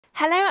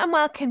Hello and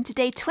welcome to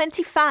day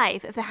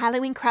 25 of the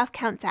Halloween Craft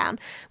Countdown,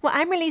 where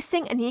I'm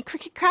releasing a new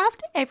Cricut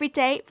craft every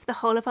day for the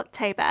whole of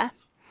October.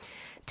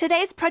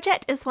 Today's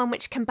project is one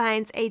which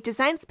combines a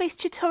Design Space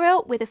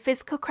tutorial with a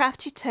physical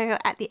craft tutorial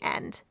at the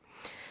end.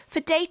 For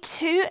day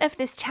 2 of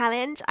this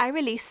challenge, I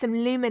released some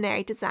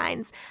luminary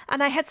designs,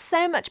 and I had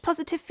so much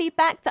positive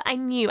feedback that I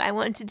knew I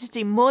wanted to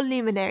do more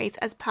luminaries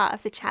as part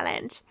of the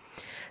challenge.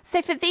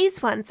 So for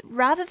these ones,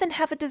 rather than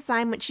have a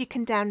design which you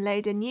can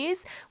download and use,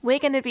 we're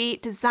going to be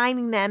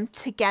designing them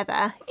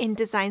together in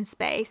Design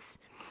Space.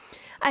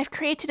 I've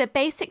created a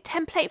basic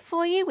template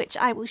for you which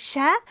I will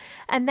share,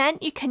 and then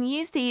you can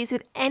use these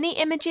with any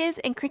images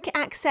in Cricut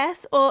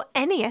Access or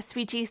any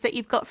SVGs that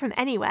you've got from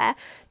anywhere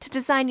to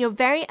design your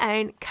very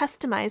own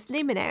customized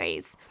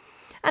luminaries.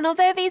 And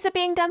although these are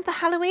being done for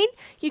Halloween,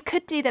 you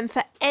could do them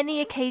for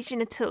any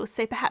occasion at all.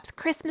 So perhaps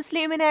Christmas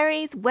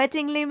luminaries,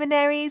 wedding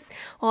luminaries,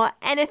 or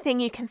anything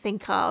you can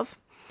think of.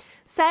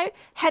 So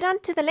head on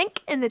to the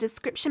link in the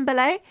description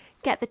below,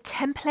 get the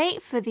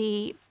template for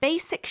the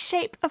basic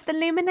shape of the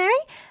luminary,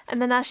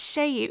 and then I'll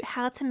show you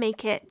how to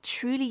make it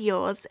truly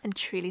yours and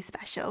truly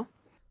special.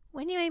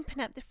 When you open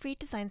up the free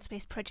Design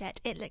Space project,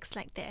 it looks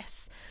like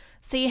this.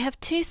 So you have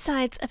two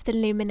sides of the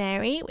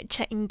luminary, which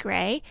are in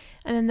grey,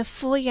 and then the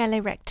 4 yellow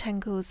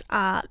rectangles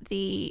are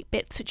the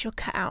bits which you'll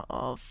cut out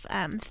of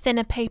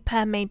thinner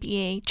paper, maybe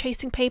a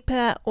tracing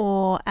paper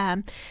or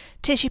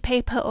tissue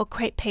paper or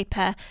crepe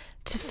paper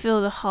to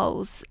fill the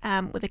holes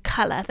with a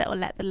colour that will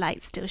let the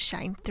light still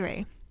shine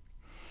through.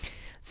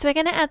 So we're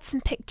going to add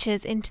some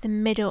pictures into the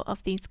middle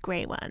of these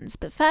grey ones,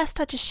 but first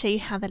I'll just show you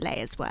how the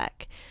layers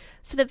work.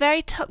 So the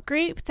very top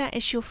group, that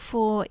is your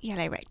 4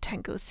 yellow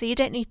rectangles, so you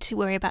don't need to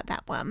worry about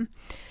that one.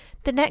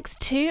 The next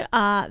two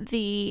are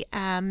the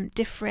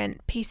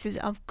different pieces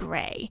of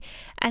grey,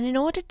 and in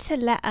order to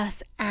let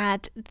us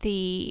add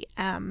the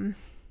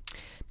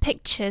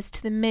pictures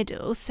to the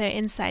middle, so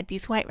inside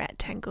these white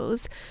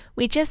rectangles,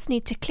 we just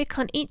need to click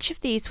on each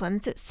of these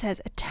ones that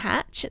says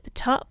attach at the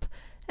top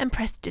and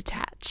press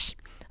detach.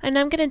 And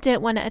I'm going to do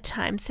it one at a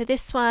time. So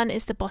this one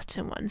is the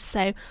bottom one,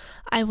 so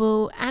I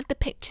will add the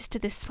pictures to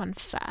this one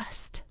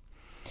first.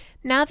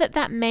 Now that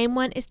that main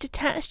one is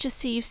detached, you'll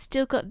see you've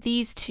still got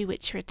these two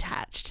which are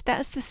attached.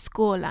 That's the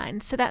score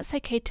line, so that's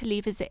okay to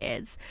leave as it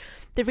is.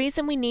 The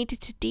reason we needed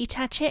to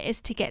detach it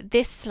is to get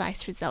this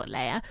slice result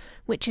layer,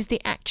 which is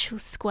the actual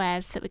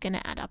squares that we're going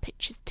to add our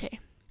pictures to.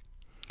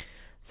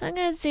 So I'm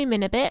going to zoom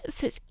in a bit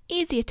so it's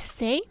easier to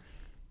see.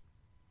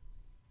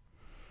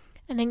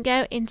 And then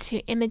go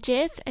into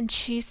images and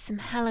choose some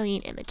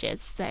Halloween images.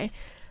 So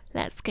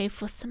let's go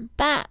for some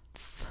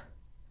bats.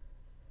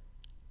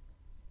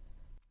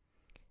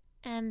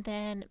 And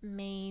then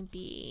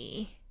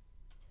maybe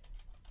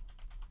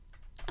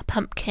a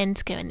pumpkin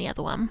to go in the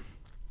other one.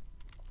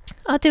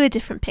 I'll do a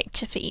different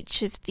picture for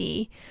each of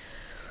the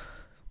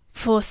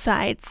 4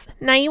 sides.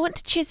 Now you want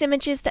to choose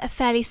images that are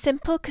fairly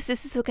simple because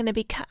this is all going to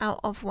be cut out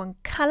of one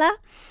colour.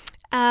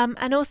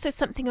 And also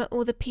something where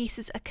all the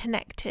pieces are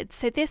connected.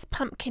 So this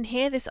pumpkin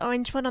here, this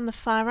orange one on the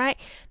far right,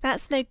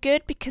 that's no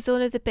good because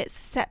all of the bits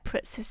are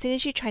separate. So as soon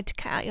as you try to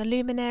cut out your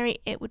luminary,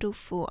 it would all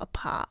fall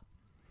apart.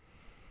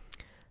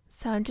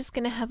 So I'm just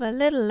going to have a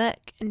little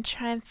look and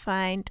try and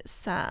find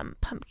some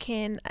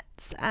pumpkin,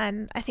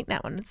 and I think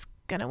that one's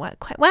going to work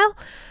quite well.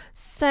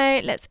 So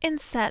let's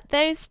insert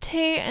those two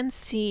and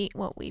see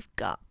what we've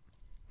got.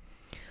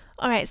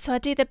 Alright, so I'll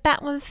do the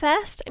bat one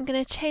first. I'm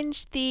going to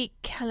change the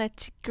colour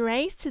to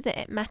grey so that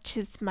it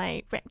matches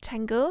my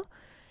rectangle,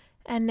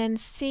 and then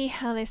see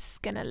how this is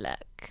going to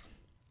look.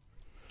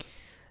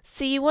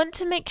 So you want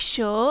to make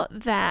sure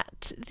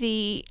that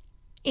the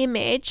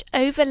image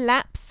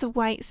overlaps the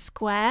white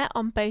square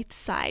on both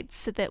sides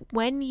so that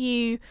when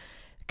you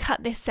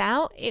cut this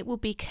out it will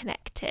be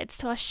connected.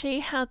 So I'll show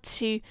you how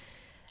to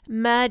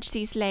merge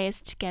these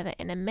layers together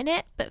in a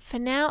minute, but for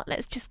now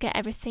let's just get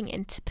everything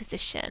into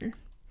position.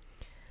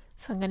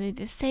 So I'm going to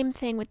do the same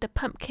thing with the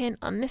pumpkin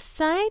on this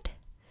side,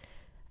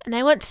 and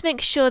I want to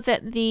make sure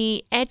that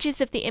the edges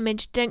of the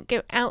image don't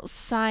go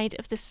outside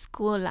of the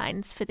score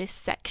lines for this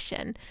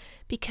section,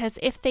 because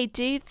if they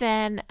do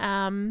then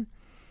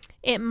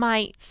it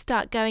might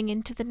start going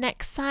into the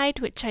next side,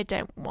 which I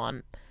don't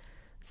want.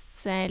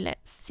 So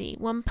let's see,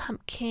 one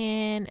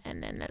pumpkin,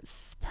 and then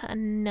let's put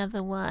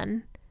another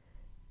one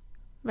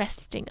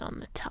resting on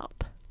the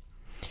top.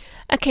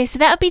 Okay, so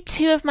that'll be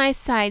 2 of my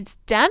sides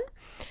done.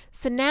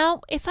 So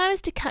now if I was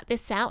to cut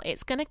this out,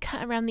 it's going to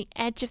cut around the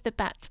edge of the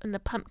bats and the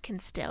pumpkin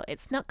still.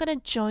 It's not going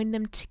to join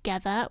them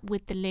together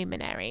with the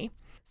luminary.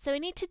 So we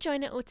need to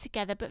join it all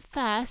together, but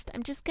first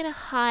I'm just going to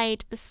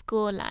hide the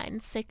score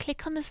lines. So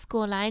click on the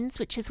score lines,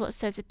 which is what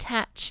says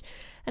attach,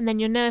 and then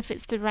you'll know if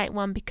it's the right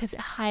one because it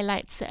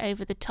highlights it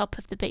over the top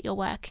of the bit you're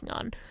working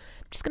on.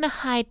 I'm just going to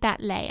hide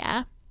that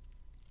layer.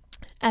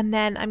 And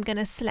then I'm going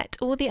to select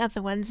all the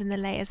other ones in the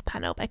layers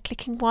panel by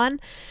clicking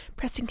one,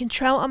 pressing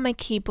Ctrl on my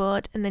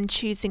keyboard, and then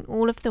choosing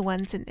all of the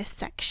ones in this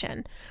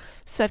section.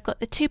 So I've got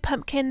the 2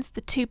 pumpkins,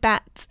 the 2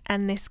 bats,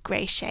 and this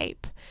grey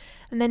shape.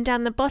 And then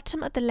down the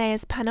bottom of the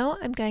layers panel,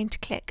 I'm going to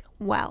click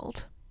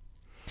Weld.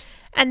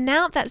 And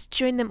now that's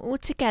joined them all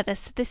together,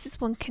 so this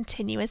is one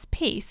continuous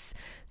piece.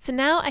 So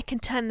now I can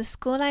turn the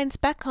score lines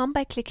back on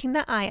by clicking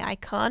the eye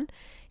icon,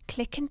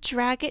 click and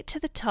drag it to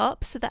the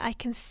top so that I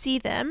can see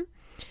them,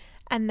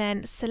 and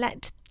then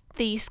select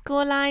the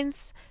score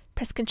lines,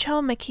 press Control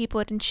on my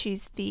keyboard and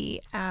choose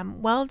the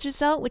world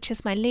result, which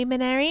is my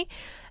luminary,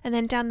 and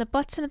then down the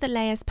bottom of the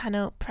layers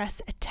panel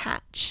press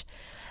attach.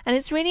 And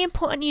it's really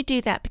important you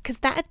do that because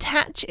that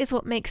attach is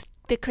what makes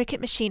the Cricut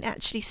machine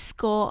actually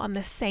score on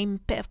the same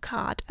bit of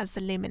card as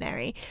the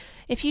luminary.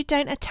 If you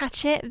don't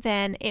attach it,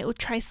 then it will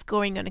try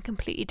scoring on a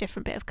completely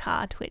different bit of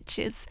card, which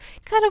is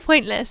kind of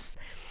pointless.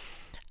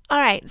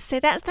 Alright, so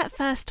that's that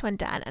first one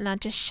done, and I'll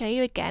just show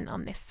you again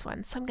on this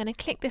one. So I'm going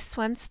to click this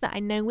one so that I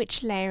know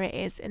which layer it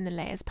is in the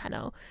layers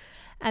panel.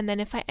 And then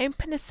if I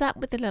open this up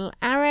with a little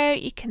arrow,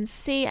 you can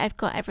see I've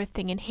got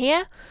everything in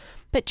here.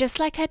 But just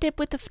like I did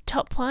with the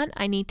top one,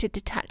 I need to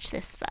detach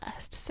this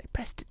first. So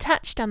press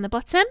detach down the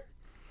bottom.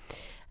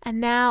 And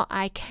now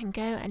I can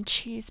go and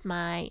choose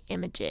my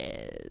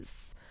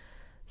images.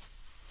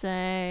 So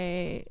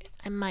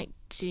I might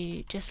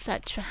just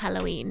search for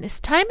Halloween this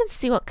time and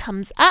see what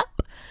comes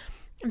up.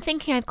 I'm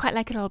thinking I'd quite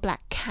like a little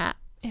black cat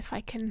if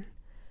I can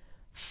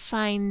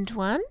find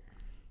one.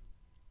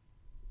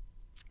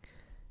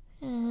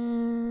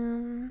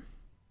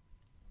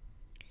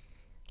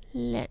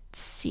 Let's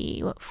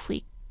see what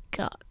we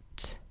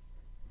got.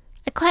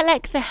 I quite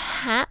like the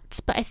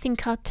hat, but I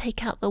think I'll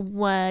take out the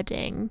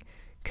wording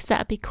because that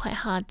would be quite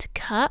hard to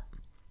cut.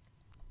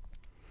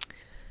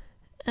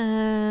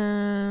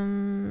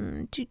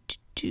 Oh,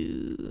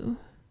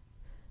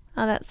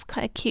 that's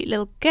quite a cute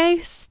little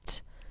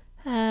ghost.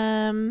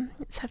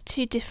 Let's have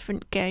two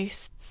different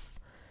ghosts.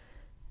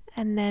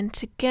 And then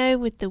to go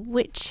with the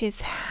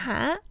witch's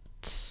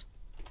hat,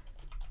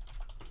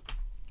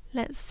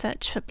 let's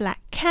search for black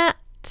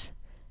cat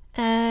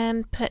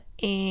and put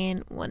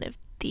in one of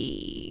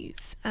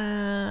these.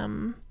 I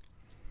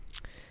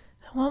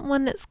want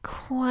one that's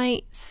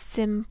quite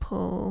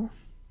simple.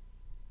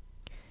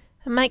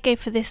 I might go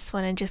for this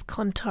one and just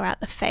contour out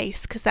the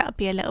face because that would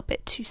be a little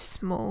bit too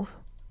small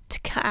to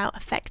cut out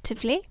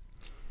effectively.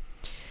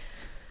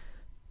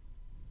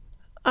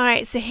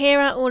 Alright, so here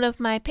are all of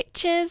my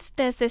pictures.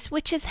 There's this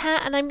witch's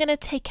hat and I'm going to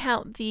take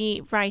out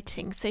the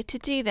writing. So to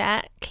do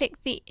that,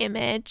 click the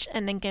image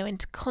and then go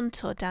into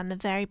contour down the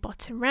very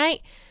bottom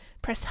right.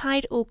 Press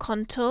hide all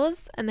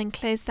contours and then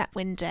close that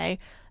window,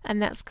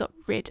 and that's got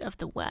rid of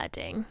the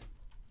wording.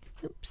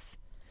 Oops.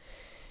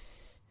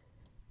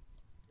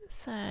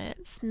 So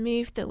let's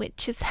move the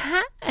witch's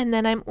hat, and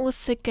then I'm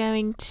also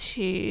going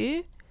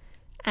to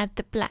add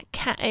the black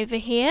cat over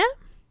here.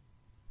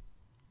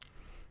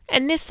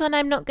 And this one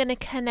I'm not going to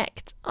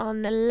connect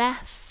on the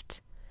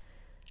left.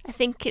 I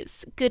think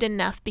it's good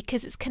enough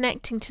because it's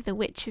connecting to the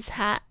witch's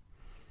hat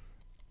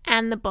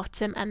and the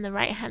bottom and the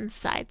right hand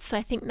side, so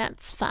I think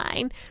that's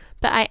fine.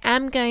 But I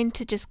am going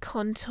to just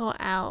contour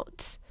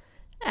out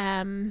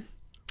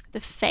the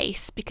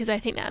face because I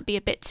think that would be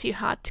a bit too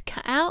hard to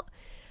cut out.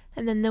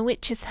 And then the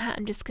witch's hat,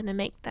 I'm just going to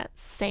make that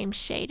same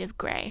shade of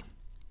grey.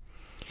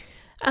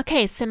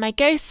 Okay, so my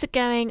ghosts are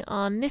going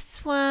on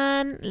this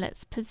one.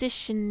 Let's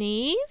position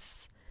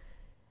these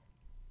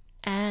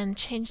and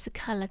change the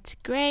colour to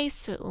grey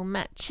so it all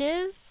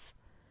matches.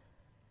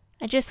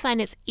 I just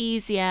find it's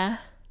easier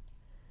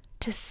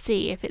to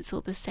see if it's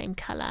all the same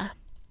colour.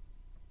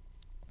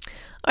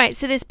 Alright,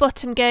 so this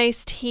bottom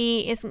ghost,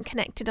 he isn't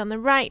connected on the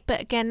right, but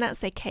again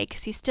that's okay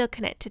because he's still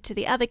connected to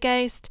the other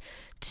ghost,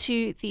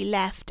 to the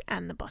left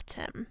and the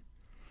bottom.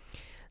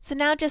 So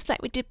now, just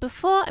like we did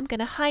before, I'm going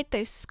to hide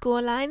those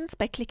score lines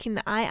by clicking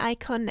the eye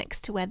icon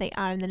next to where they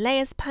are in the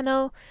layers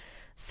panel.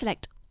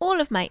 Select all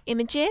of my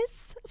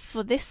images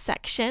for this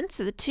section,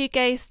 so the two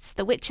ghosts,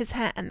 the witch's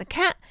hat and the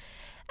cat,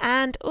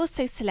 and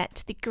also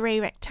select the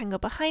grey rectangle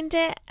behind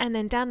it, and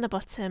then down the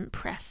bottom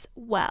press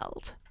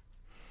world.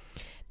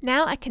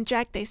 Now I can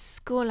drag those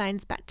score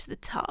lines back to the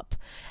top.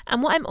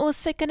 And what I'm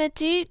also going to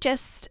do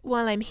just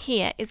while I'm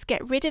here is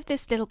get rid of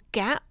this little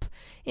gap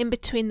in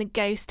between the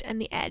ghost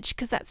and the edge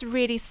because that's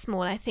really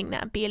small. I think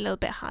that would be a little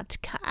bit hard to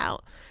cut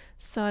out.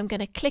 So I'm going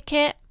to click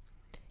it,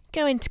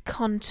 go into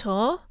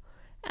contour,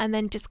 and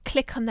then just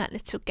click on that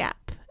little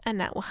gap and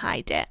that will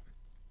hide it.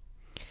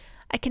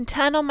 I can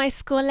turn on my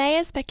score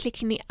layers by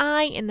clicking the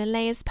eye in the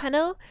layers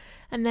panel,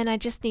 and then I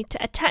just need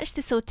to attach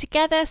this all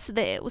together so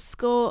that it will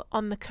score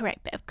on the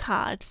correct bit of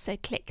card. So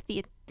click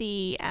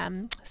the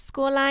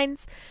score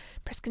lines,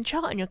 press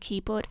Control on your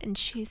keyboard and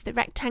choose the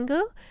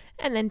rectangle,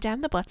 and then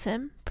down the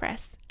bottom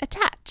press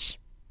attach.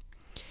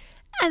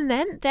 And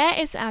then there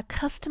is our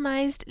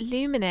customized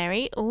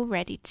luminary all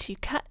ready to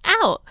cut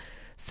out.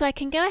 So I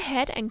can go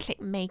ahead and click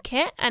make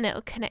it and it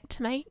will connect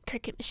to my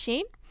Cricut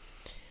machine.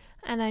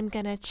 And I'm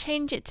going to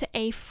change it to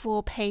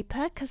A4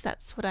 paper because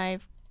that's what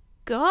I've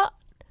got.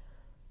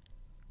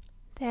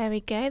 There we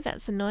go,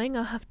 that's annoying.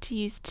 I'll have to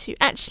use two.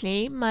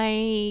 Actually,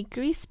 my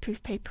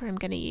greaseproof paper I'm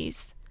going to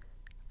use,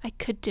 I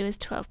could do as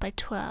 12 by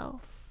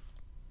 12.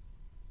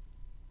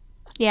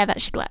 Yeah,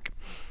 that should work.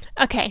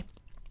 Okay,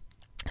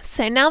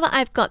 so now that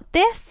I've got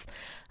this,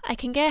 I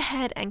can go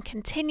ahead and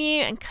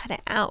continue and cut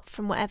it out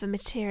from whatever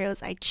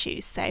materials I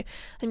choose. So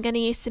I'm going to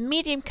use some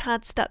medium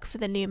cardstock for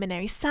the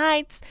luminary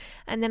sides,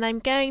 and then I'm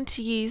going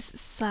to use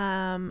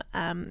some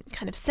kind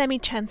of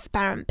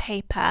semi-transparent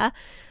paper.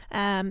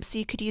 So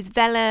you could use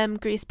vellum,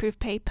 greaseproof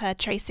paper,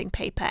 tracing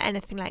paper,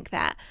 anything like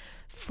that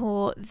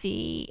for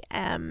the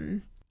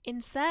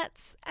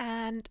inserts.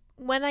 And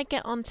when I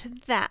get onto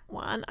that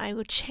one, I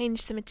will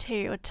change the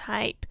material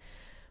type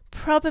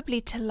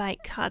probably to light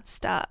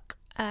cardstock.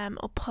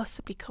 Or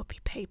possibly copy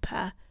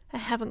paper. I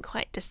haven't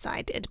quite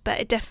decided, but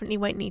it definitely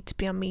won't need to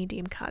be on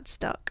medium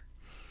cardstock.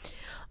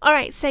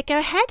 Alright, so go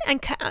ahead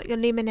and cut out your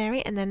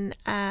luminary, and then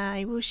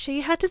I will show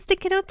you how to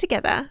stick it all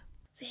together.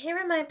 So here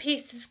are my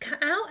pieces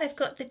cut out. I've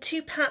got the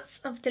two parts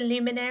of the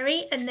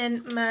luminary and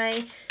then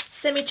my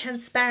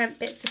semi-transparent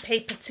bits of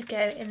paper to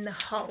go in the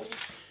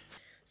holes.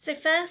 So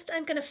first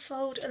I'm going to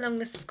fold along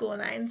the score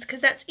lines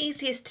because that's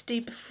easiest to do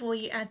before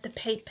you add the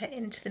paper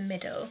into the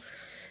middle.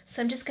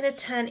 So I'm just going to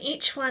turn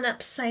each one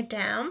upside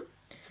down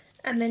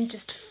and then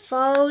just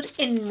fold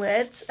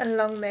inwards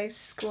along those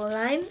score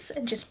lines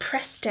and just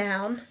press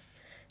down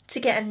to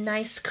get a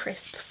nice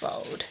crisp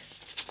fold.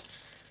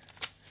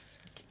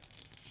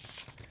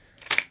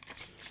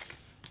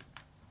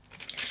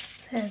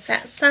 There's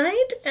that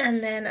side,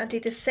 and then I'll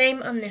do the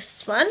same on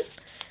this one.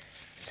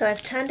 So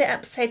I've turned it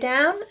upside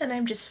down and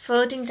I'm just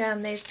folding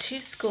down those two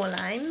score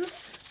lines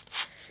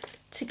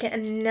to get a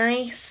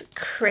nice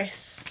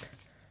crisp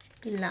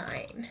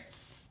line.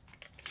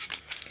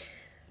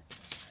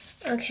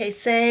 Okay,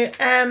 so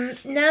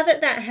now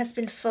that that has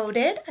been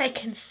folded, I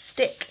can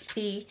stick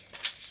the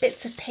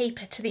bits of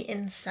paper to the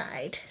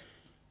inside.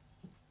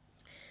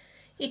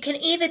 You can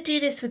either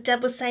do this with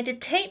double-sided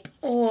tape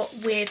or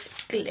with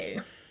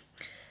glue.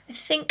 I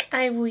think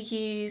I will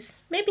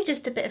use maybe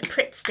just a bit of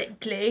Pritt stick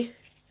glue.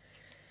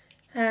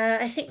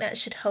 I think that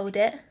should hold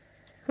it.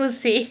 We'll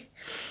see.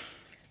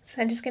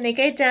 So I'm just going to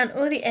go down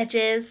all the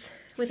edges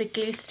with a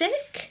glue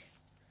stick.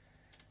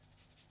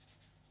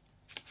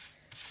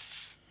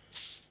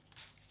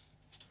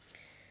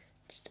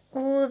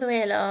 All the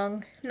way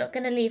along. I'm not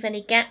going to leave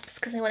any gaps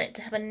because I want it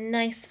to have a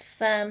nice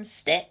firm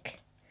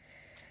stick.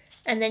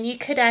 And then you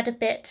could add a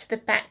bit to the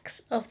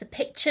backs of the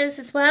pictures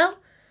as well,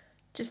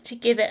 just to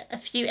give it a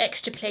few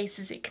extra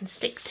places it can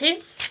stick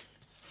to.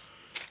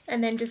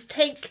 And then just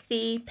take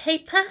the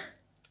paper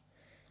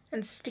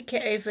and stick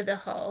it over the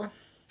hole.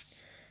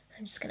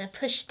 I'm just going to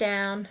push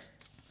down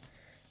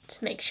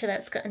to make sure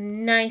that's got a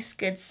nice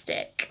good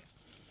stick.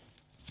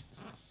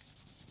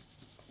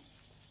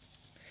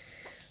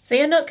 So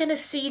you're not going to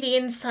see the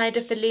inside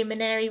of the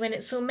luminary when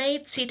it's all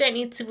made, so you don't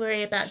need to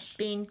worry about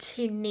being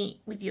too neat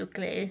with your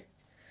glue,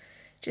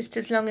 just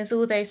as long as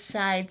all those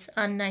sides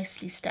are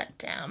nicely stuck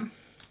down.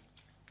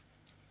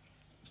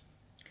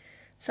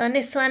 So on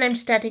this one I'm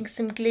just adding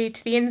some glue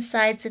to the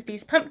insides of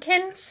these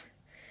pumpkins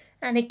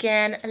and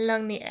again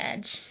along the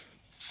edge.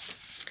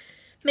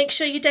 Make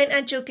sure you don't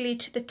add your glue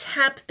to the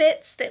tab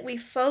bits that we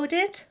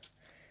folded,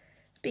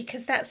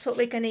 because that's what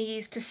we're going to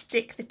use to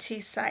stick the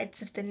two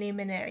sides of the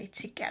luminary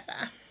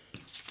together.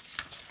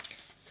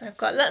 So I've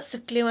got lots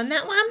of glue on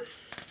that one.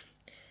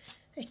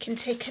 I can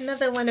take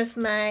another one of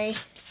my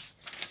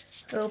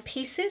little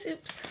pieces,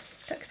 oops,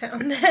 stuck that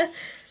on there,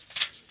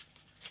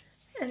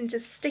 and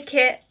just stick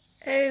it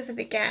over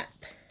the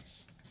gap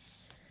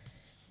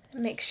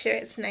and make sure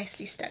it's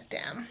nicely stuck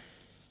down.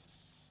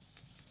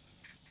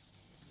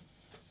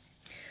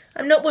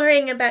 I'm not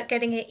worrying about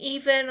getting it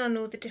even on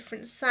all the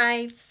different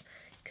sides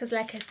because,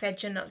 like I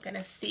said, you're not going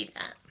to see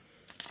that.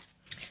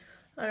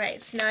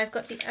 Alright, so now I've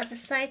got the other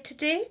side to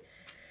do.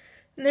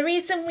 And the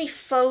reason we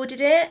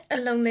folded it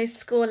along those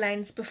score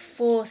lines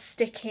before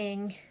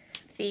sticking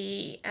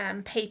the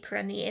paper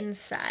on the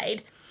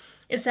inside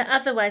is that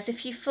otherwise,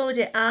 if you fold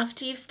it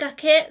after you've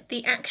stuck it,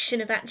 the action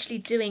of actually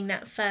doing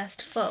that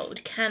first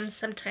fold can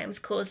sometimes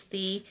cause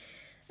the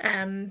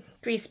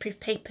greaseproof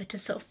paper to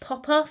sort of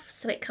pop off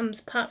so it comes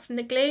apart from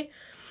the glue.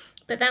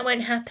 But that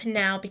won't happen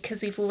now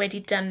because we've already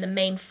done the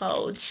main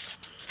folds.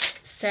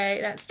 So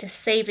that's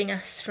just saving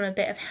us from a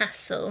bit of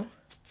hassle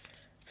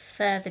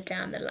further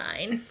down the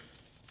line.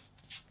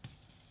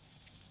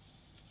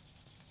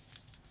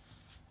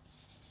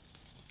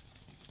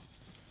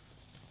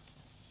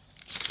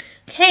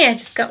 Okay, I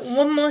just got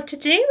one more to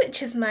do,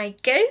 which is my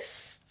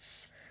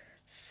ghosts.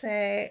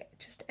 So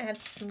just add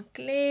some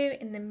glue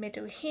in the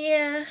middle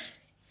here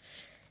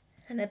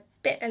and a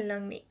bit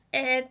along the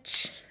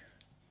edge.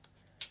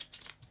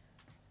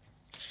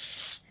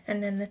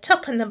 And then the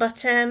top and the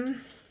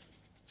bottom.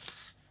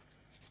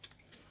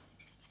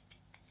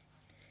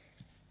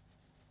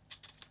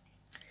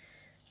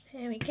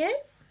 There we go.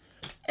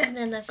 And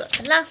then I've got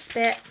the last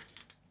bit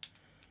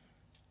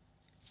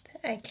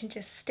that I can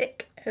just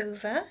stick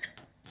over.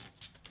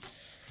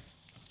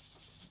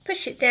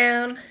 Push it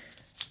down.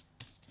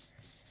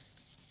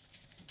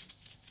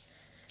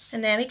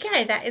 And there we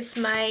go. That is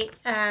my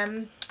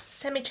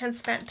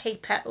semi-transparent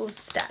paper all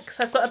stuck.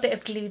 So I've got a bit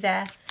of glue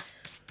there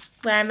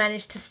where I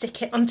managed to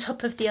stick it on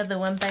top of the other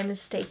one by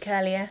mistake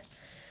earlier.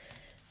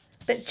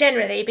 But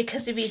generally,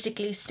 because we used a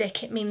glue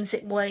stick, it means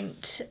it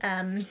won't,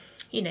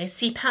 you know,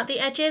 seep out the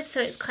edges,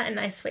 so it's quite a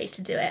nice way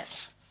to do it.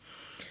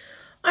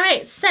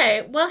 Alright,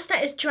 so whilst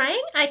that is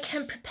drying, I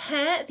can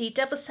prepare the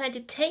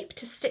double-sided tape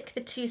to stick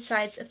the two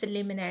sides of the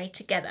luminary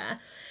together.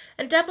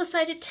 And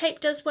double-sided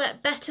tape does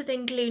work better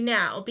than glue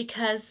now,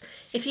 because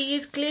if you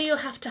use glue, you'll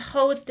have to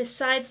hold the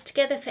sides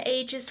together for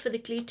ages for the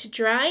glue to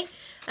dry.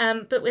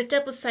 But with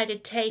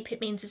double-sided tape, it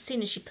means as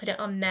soon as you put it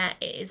on there,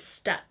 it is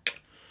stuck.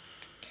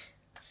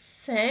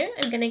 So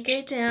I'm going to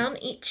go down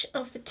each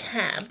of the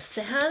tabs.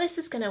 So how this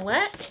is going to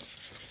work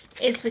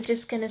is we're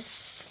just going to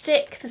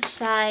stick the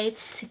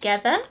sides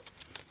together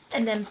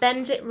and then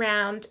bend it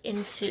round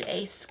into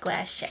a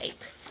square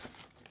shape.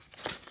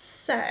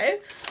 So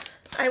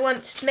I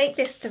want to make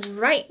this the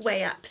right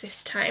way up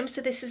this time.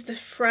 So this is the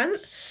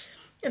front,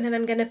 and then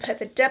I'm going to put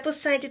the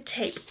double-sided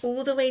tape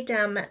all the way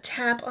down that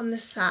tab on the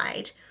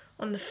side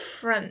on the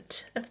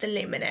front of the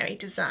luminary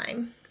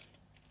design.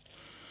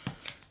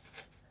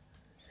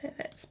 So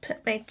let's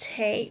put my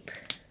tape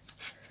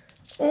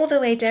all the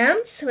way down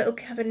so it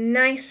will have a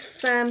nice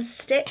firm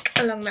stick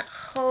along that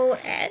whole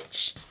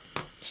edge.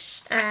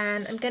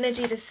 And I'm going to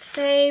do the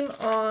same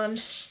on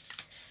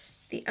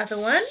the other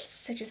one.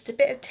 So just a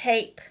bit of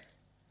tape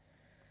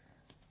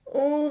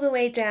all the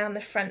way down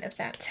the front of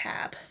that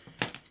tab.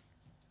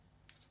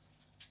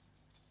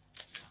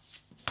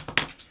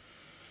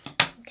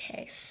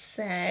 Okay,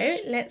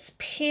 so let's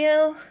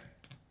peel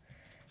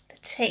the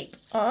tape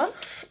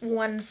off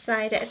one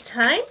side at a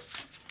time.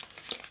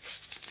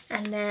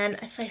 And then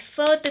if I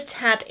fold the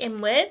tab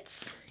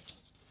inwards,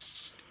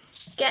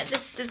 get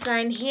this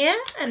design here,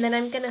 and then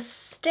I'm going to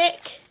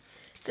stick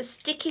the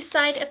sticky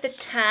side of the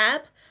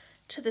tab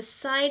to the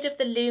side of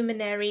the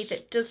luminary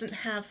that doesn't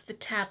have the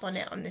tab on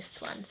it on this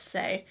one.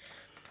 So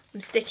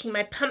I'm sticking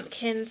my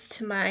pumpkins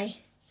to my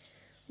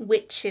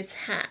witch's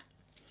hat.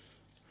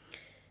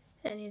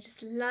 And you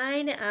just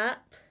line it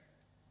up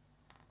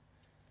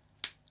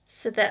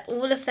so that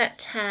all of that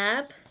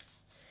tab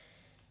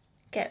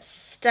gets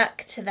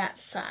stuck to that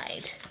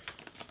side.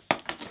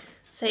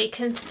 So you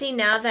can see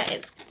now that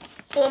it's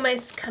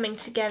almost coming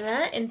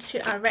together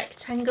into our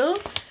rectangle.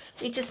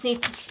 We just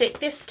need to stick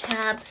this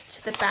tab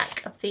to the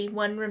back of the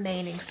one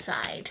remaining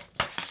side.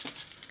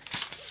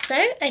 So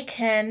I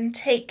can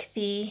take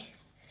the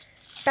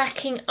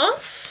backing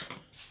off,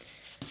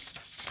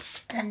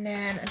 and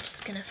then I'm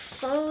just going to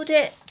fold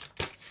it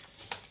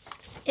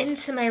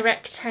into my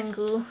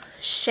rectangle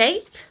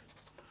shape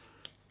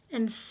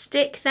and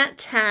stick that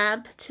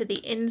tab to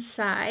the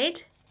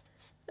inside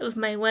of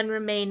my one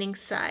remaining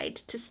side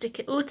to stick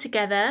it all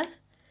together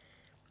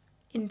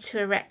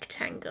into a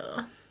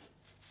rectangle.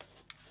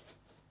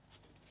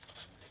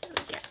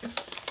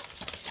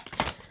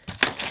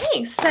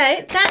 Okay, so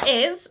that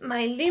is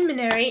my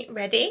luminary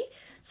ready.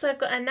 So I've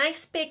got a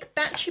nice big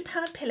battery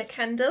powered pillar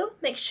candle.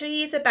 Make sure you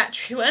use a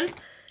battery one,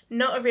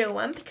 not a real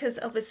one, because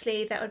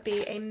obviously that would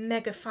be a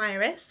mega fire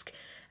risk.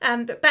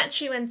 But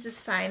battery ones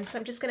is fine. So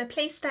I'm just going to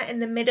place that in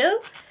the middle,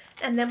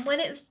 and then when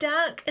it's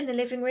dark in the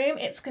living room,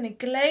 it's going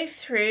to glow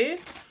through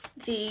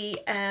the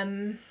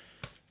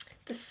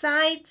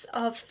sides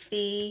of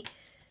the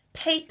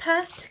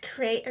paper to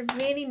create a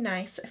really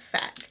nice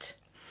effect.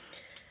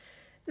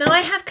 Now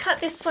I have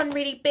cut this one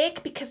really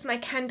big because my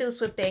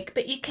candles were big,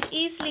 but you could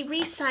easily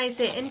resize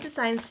it in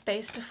Design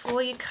Space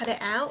before you cut it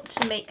out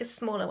to make a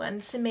smaller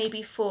one. So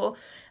maybe for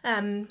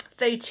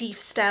votive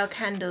style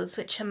candles,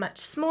 which are much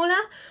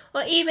smaller,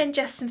 or even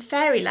just some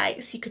fairy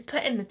lights you could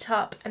put in the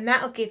top, and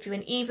that'll give you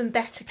an even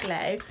better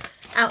glow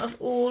out of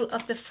all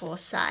of the four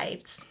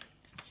sides.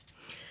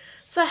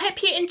 So I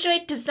hope you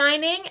enjoyed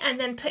designing and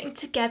then putting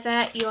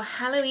together your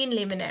Halloween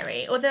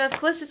luminary, although of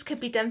course this could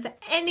be done for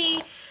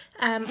any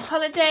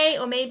holiday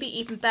or maybe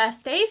even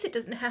birthdays. It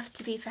doesn't have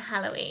to be for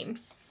Halloween.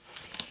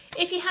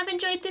 If you have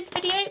enjoyed this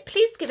video,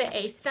 please give it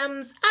a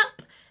thumbs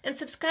up and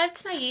subscribe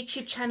to my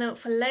YouTube channel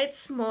for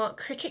loads more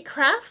Cricut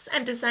crafts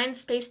and Design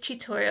Space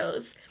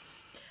tutorials.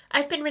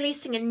 I've been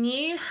releasing a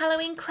new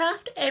Halloween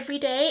craft every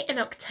day in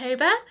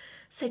October,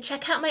 so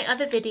check out my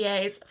other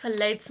videos for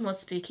loads more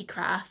spooky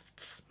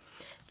crafts.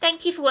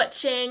 Thank you for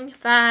watching.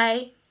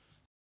 Bye.